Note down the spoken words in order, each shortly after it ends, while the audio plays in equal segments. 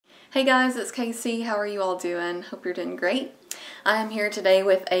Hey guys, it's Casey. How are you all doing? Hope you're doing great. I am here today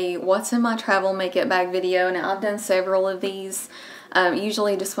with a what's in my travel makeup bag video. Now I've done several of these,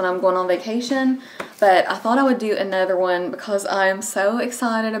 usually just when I'm going on vacation, but I thought I would do another one because I'm so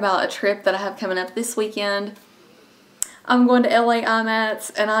excited about a trip that I have coming up this weekend. I'm going to LA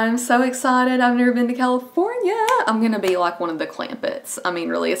IMATS and I'm so excited. I've never been to California. I'm going to be like one of the Clampets. I mean,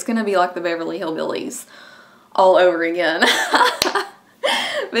 really, it's going to be like the Beverly Hillbillies all over again.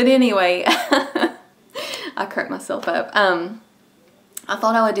 But anyway, I cracked myself up. I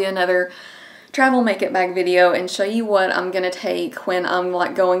thought I would do another travel makeup bag video and show you what I'm going to take when I'm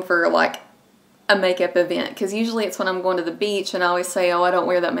like going for like a makeup event. Because usually it's when I'm going to the beach and I always say, oh, I don't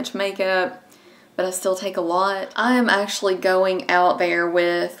wear that much makeup, but I still take a lot. I am actually going out there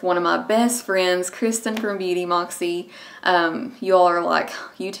with one of my best friends, Kristen from Beauty Moxie. You all are like,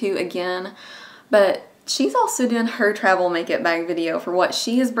 you two again. But she's also doing her travel makeup bag video for what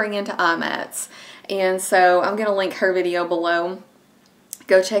she is bringing to IMATS. And so I'm going to link her video below.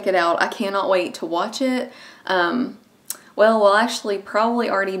 Go check it out. I cannot wait to watch it. Well, we'll actually probably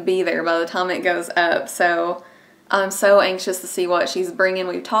already be there by the time it goes up. So I'm so anxious to see what she's bringing.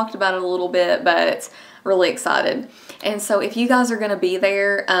 We've talked about it a little bit, but really excited. And so if you guys are going to be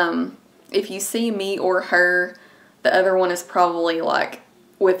there, if you see me or her, the other one is probably like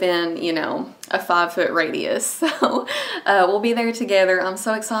within, you know, a 5-foot radius. So we'll be there together. I'm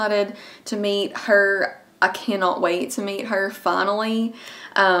so excited to meet her. I cannot wait to meet her finally.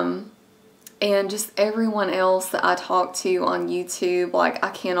 And just everyone else that I talk to on YouTube, like I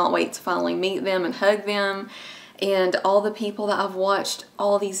cannot wait to finally meet them and hug them. And all the people that I've watched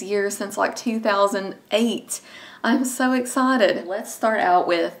all these years since like 2008. I'm so excited. Let's start out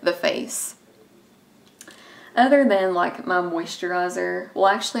with the face. Other than like my moisturizer, well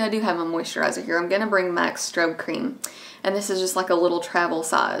actually I do have my moisturizer here. I'm going to bring MAC's Strobe Cream. And this is just like a little travel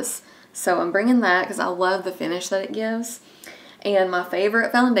size. So I'm bringing that because I love the finish that it gives. And my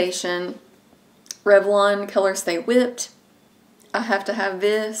favorite foundation, Revlon Color Stay Whipped. I have to have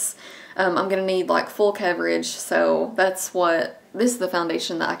this. I'm going to need like full coverage. So this is the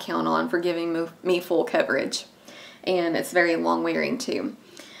foundation that I count on for giving me full coverage. And it's very long wearing too.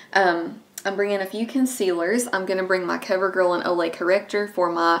 I'm bringing a few concealers. I'm going to bring my CoverGirl and Olay Corrector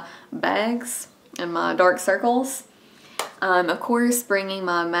for my bags and my dark circles. Of course, bringing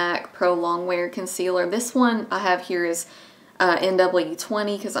my MAC Pro Longwear Concealer. This one I have here is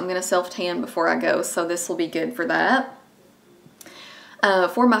NW20 because I'm going to self-tan before I go, so this will be good for that.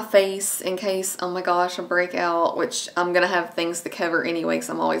 For my face, in case, oh my gosh, I break out, which I'm going to have things to cover anyway because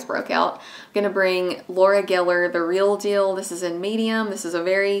I'm always broke out. I'm going to bring Laura Geller The Real Deal. This is in medium. This is a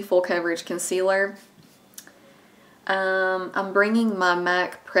very full coverage concealer. I'm bringing my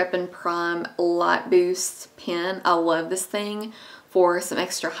MAC Prep and Prime Light Boost pen. I love this thing for some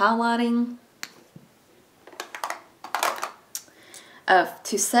extra highlighting.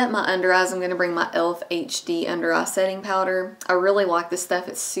 To set my under eyes, I'm going to bring my e.l.f. HD Under Eye Setting Powder. I really like this stuff.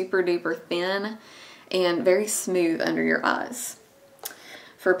 It's super duper thin and very smooth under your eyes.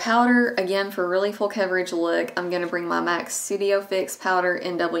 For powder, again, for a really full coverage look, I'm going to bring my MAC Studio Fix Powder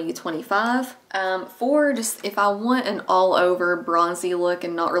NW25. For just if I want an all-over bronzy look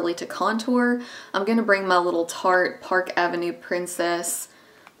and not really to contour, I'm going to bring my little Tarte Park Avenue Princess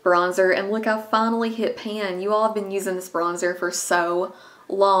bronzer. And look, I finally hit pan. You all have been using this bronzer for so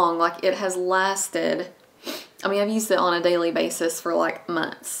long. Like, it has lasted. I mean, I've used it on a daily basis for like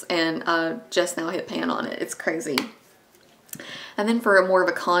months, and I just now hit pan on it. It's crazy. And then for more of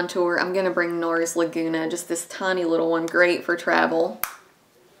a contour, I'm going to bring NARS Laguna, just this tiny little one, great for travel.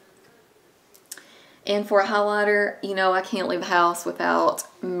 And for a highlighter, you know, I can't leave the house without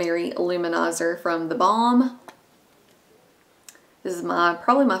Mary Luminizer from The Balm. This is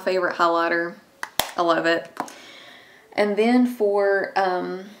probably my favorite highlighter. I love it. And then for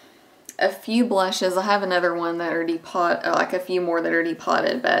a few blushes, I have another one that are depotted, like a few more that are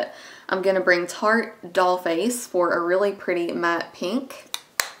depotted, but I'm going to bring Tarte Dollface for a really pretty matte pink.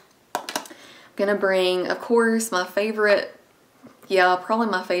 I'm going to bring, of course, my favorite, yeah, probably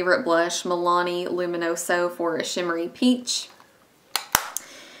my favorite blush, Milani Luminoso for a shimmery peach.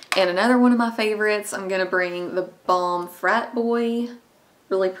 And another one of my favorites, I'm going to bring the Balm Frat Boy,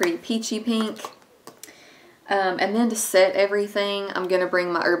 really pretty peachy pink. And then to set everything, I'm going to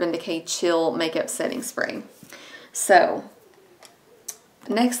bring my Urban Decay Chill Makeup Setting Spray. So,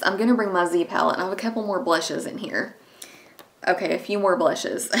 next I'm going to bring my Z palette. I have a couple more blushes in here. Okay, a few more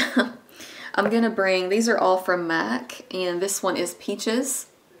blushes. I'm going to bring, these are all from MAC, and this one is Peaches.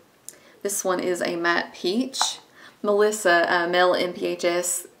 This one is a matte peach. Melissa, Mel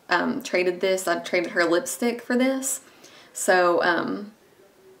MPHS, traded this. I traded her lipstick for this. So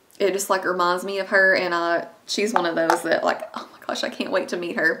it just like reminds me of her, and she's one of those that like, oh my gosh, I can't wait to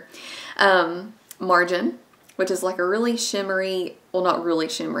meet her. Margin, which is like a really shimmery, well, not really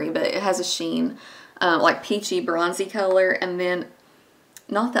shimmery, but it has a sheen, like peachy bronzy color. And then,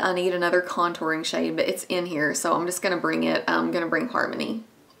 not that I need another contouring shade, but it's in here, so I'm just going to bring it. I'm going to bring Harmony.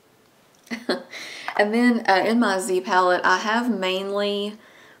 And then in my Z palette, I have mainly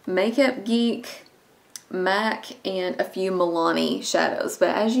Makeup Geek, MAC, and a few Milani shadows.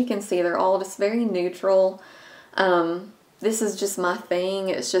 But as you can see, they're all just very neutral. This is just my thing.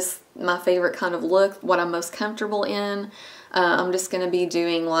 It's just my favorite kind of look, what I'm most comfortable in. I'm just going to be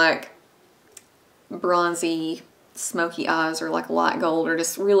doing like bronzy, smoky eyes, or like light gold, or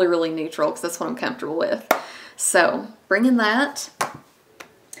just really, really neutral, because that's what I'm comfortable with. So, bringing that.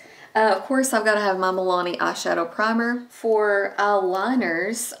 Of course, I've got to have my Milani eyeshadow primer. For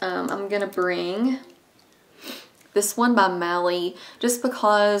eyeliners, I'm going to bring this one by Mally, just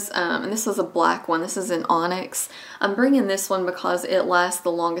because, and this is a black one, this is in Onyx. I'm bringing this one because it lasts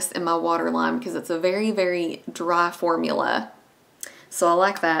the longest in my waterline, because it's a very, very dry formula. So I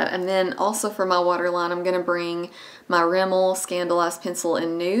like that. And then also for my waterline, I'm going to bring my Rimmel Scandalized Pencil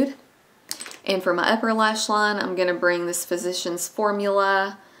in Nude. And for my upper lash line, I'm going to bring this Physicians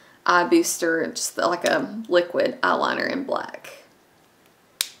Formula Eye Booster, just like a liquid eyeliner in black.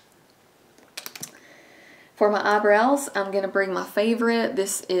 For my eyebrows, I'm going to bring my favorite.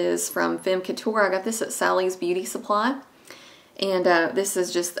 This is from Femme Couture. I got this at Sally's Beauty Supply. And this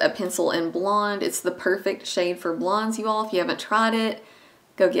is just a pencil in blonde. It's the perfect shade for blondes, you all. If you haven't tried it,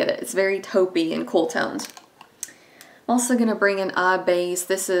 go get it. It's very taupey and cool toned. I'm also going to bring an eye base.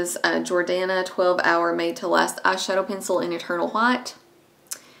 This is a Jordana 12-Hour Made to Last eyeshadow pencil in Eternal White.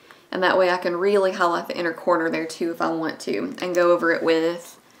 And that way I can really highlight the inner corner there too if I want to. And go over it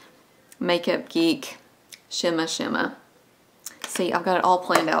with Makeup Geek Shimma Shimma. See, I've got it all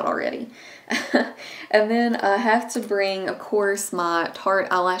planned out already. And then I have to bring, of course, my Tarte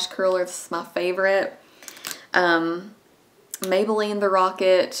eyelash curler. This is my favorite. Maybelline The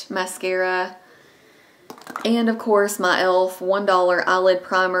Rocket mascara. And of course my e.l.f. $1 eyelid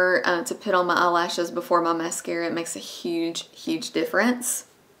primer to put on my eyelashes before my mascara. It makes a huge, huge difference.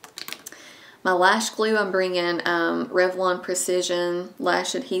 My lash glue, I'm bringing Revlon Precision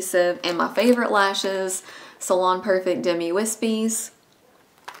Lash Adhesive, and my favorite lashes, Salon Perfect Demi Wispies.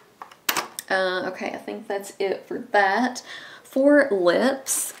 Okay, I think that's it for that. For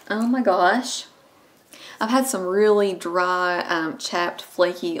lips, oh my gosh. I've had some really dry, chapped,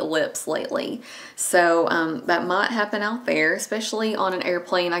 flaky lips lately. So that might happen out there, especially on an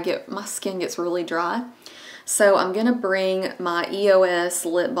airplane. My skin gets really dry. So I'm going to bring my EOS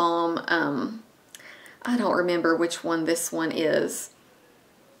lip balm. I don't remember which one this one is.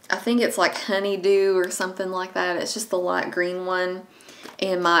 I think it's like Honeydew or something like that. It's just the light green one.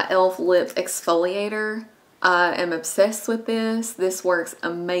 And my e.l.f. lip exfoliator. I am obsessed with this. This works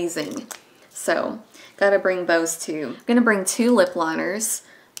amazing. So, gotta bring those two. I'm gonna bring two lip liners.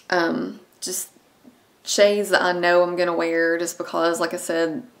 Just shades that I know I'm gonna wear just because, like I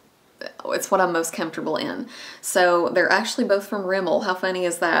said, it's what I'm most comfortable in. So, they're actually both from Rimmel. How funny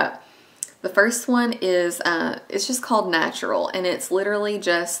is that? The first one is, it's just called Natural, and it's literally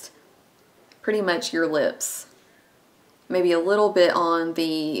just pretty much your lips. Maybe a little bit on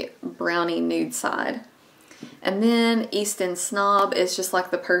the brownie nude side. And then Easton Snob is just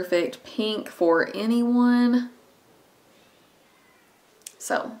like the perfect pink for anyone.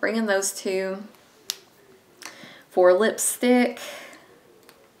 So, bringing those two. For lipstick,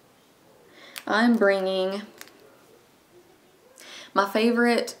 I'm bringing my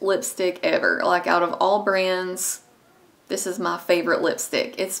favorite lipstick ever. Like, out of all brands, this is my favorite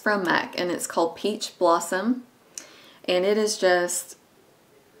lipstick. It's from MAC, and it's called Peach Blossom. And it is just,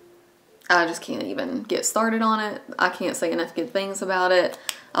 I just can't even get started on it. I can't say enough good things about it.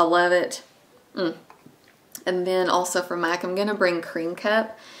 I love it. And then also from MAC, I'm going to bring Cream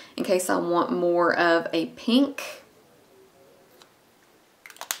Cup in case I want more of a pink.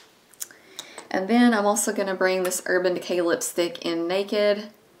 And then I'm also going to bring this Urban Decay lipstick in Naked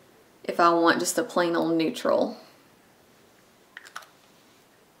if I want just a plain old neutral.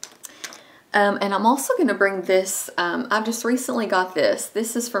 And I'm also going to bring this, I just recently got this.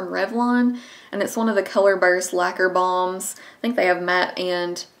 This is from Revlon, and it's one of the Color Burst Lacquer Balms. I think they have matte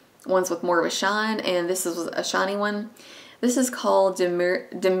and ones with more of a shine, and this is a shiny one. This is called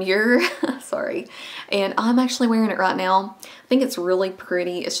Demure, sorry, and I'm actually wearing it right now. I think it's really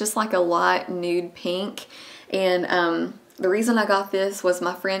pretty. It's just like a light nude pink, and the reason I got this was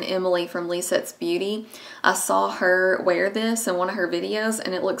my friend Emily from Lisette's Beauty. I saw her wear this in one of her videos,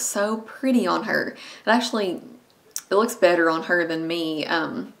 and it looks so pretty on her. It looks better on her than me.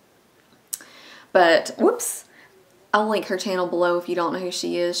 But, whoops. I'll link her channel below if you don't know who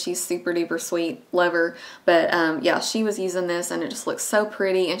she is. She's super duper sweet. Love her. But yeah, she was using this and it just looks so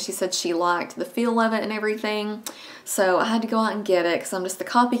pretty. And she said she liked the feel of it and everything. So I had to go out and get it because I'm just a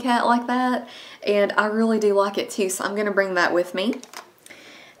copycat like that. And I really do like it too. So I'm going to bring that with me.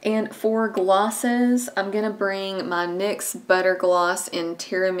 And for glosses, I'm going to bring my NYX Butter Gloss in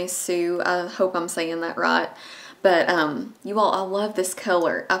Tiramisu. I hope I'm saying that right. But you all, I love this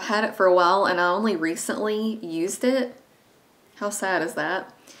color. I've had it for a while and I only recently used it. How sad is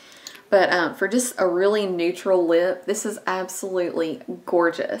that? But for just a really neutral lip, this is absolutely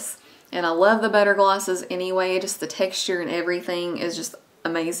gorgeous. And I love the butter glosses anyway. Just the texture and everything is just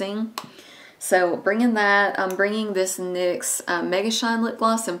amazing. So bringing that, I'm bringing this NYX Mega Shine Lip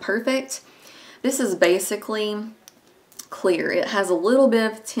Gloss in Perfect. This is basically clear. It has a little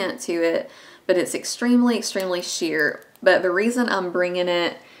bit of tint to it, but it's extremely, extremely sheer. But the reason I'm bringing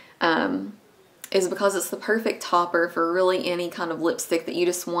it is because it's the perfect topper for really any kind of lipstick that you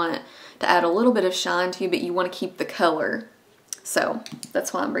just want to add a little bit of shine to, but you want to keep the color. So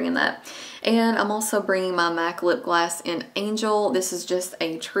that's why I'm bringing that. And I'm also bringing my MAC lip gloss in Angel. This is just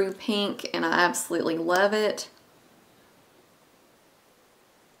a true pink and I absolutely love it.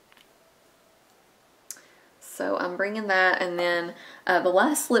 So I'm bringing that, and then the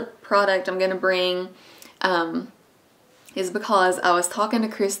last lip product I'm going to bring is because I was talking to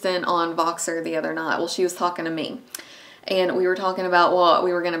Kristen on Voxer the other night. Well, she was talking to me. And we were talking about what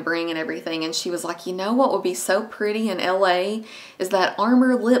we were going to bring and everything. And she was like, you know what would be so pretty in LA is that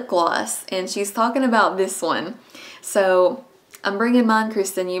Armor lip gloss. And she's talking about this one. So I'm bringing mine,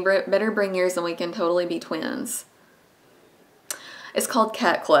 Kristen. You better bring yours and we can totally be twins. It's called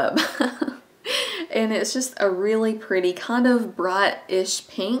Cat Club. And it's just a really pretty kind of bright-ish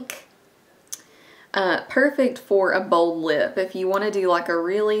pink. Perfect for a bold lip. If you want to do like a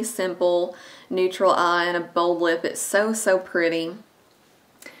really simple neutral eye and a bold lip, it's so, so pretty.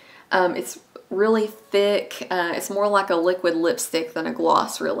 It's really thick. It's more like a liquid lipstick than a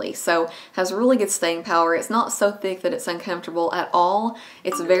gloss, really. So has really good staying power. It's not so thick that it's uncomfortable at all.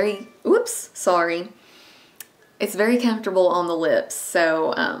 It's very, oops, sorry. It's very comfortable on the lips.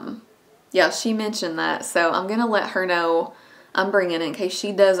 So, yeah, she mentioned that. So I'm going to let her know I'm bringing it in case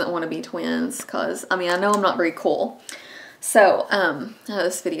she doesn't want to be twins. Because, I mean, I know I'm not very cool. So,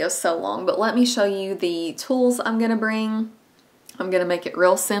 this video is so long. But let me show you the tools I'm going to bring. I'm going to make it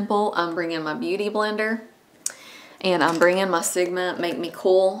real simple. I'm bringing my Beauty Blender. And I'm bringing my Sigma Make Me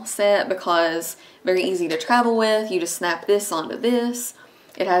Cool set because very easy to travel with. You just snap this onto this.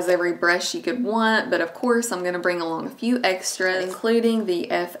 It has every brush you could want, but of course I'm going to bring along a few extras, including the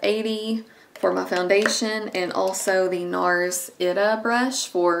F80 for my foundation and also the NARS Ita brush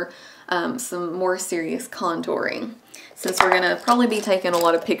for some more serious contouring, since we're going to probably be taking a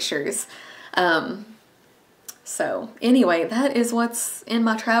lot of pictures. So anyway, that is what's in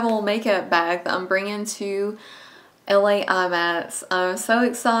my travel makeup bag that I'm bringing to LA IMATS. I'm so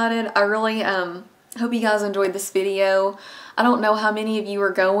excited. I really hope you guys enjoyed this video. I don't know how many of you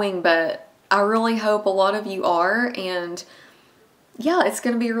are going, but I really hope a lot of you are, and yeah, it's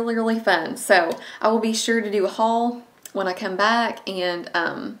going to be really, really fun. So I will be sure to do a haul when I come back, and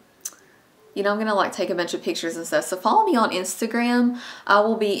you know, I'm going to like take a bunch of pictures and stuff. So follow me on Instagram. I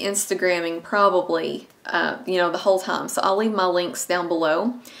will be Instagramming probably, you know, the whole time. So I'll leave my links down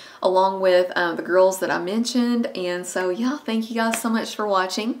below along with the girls that I mentioned. And so yeah, thank you guys so much for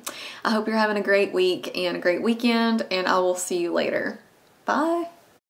watching. I hope you're having a great week and a great weekend, and I will see you later. Bye.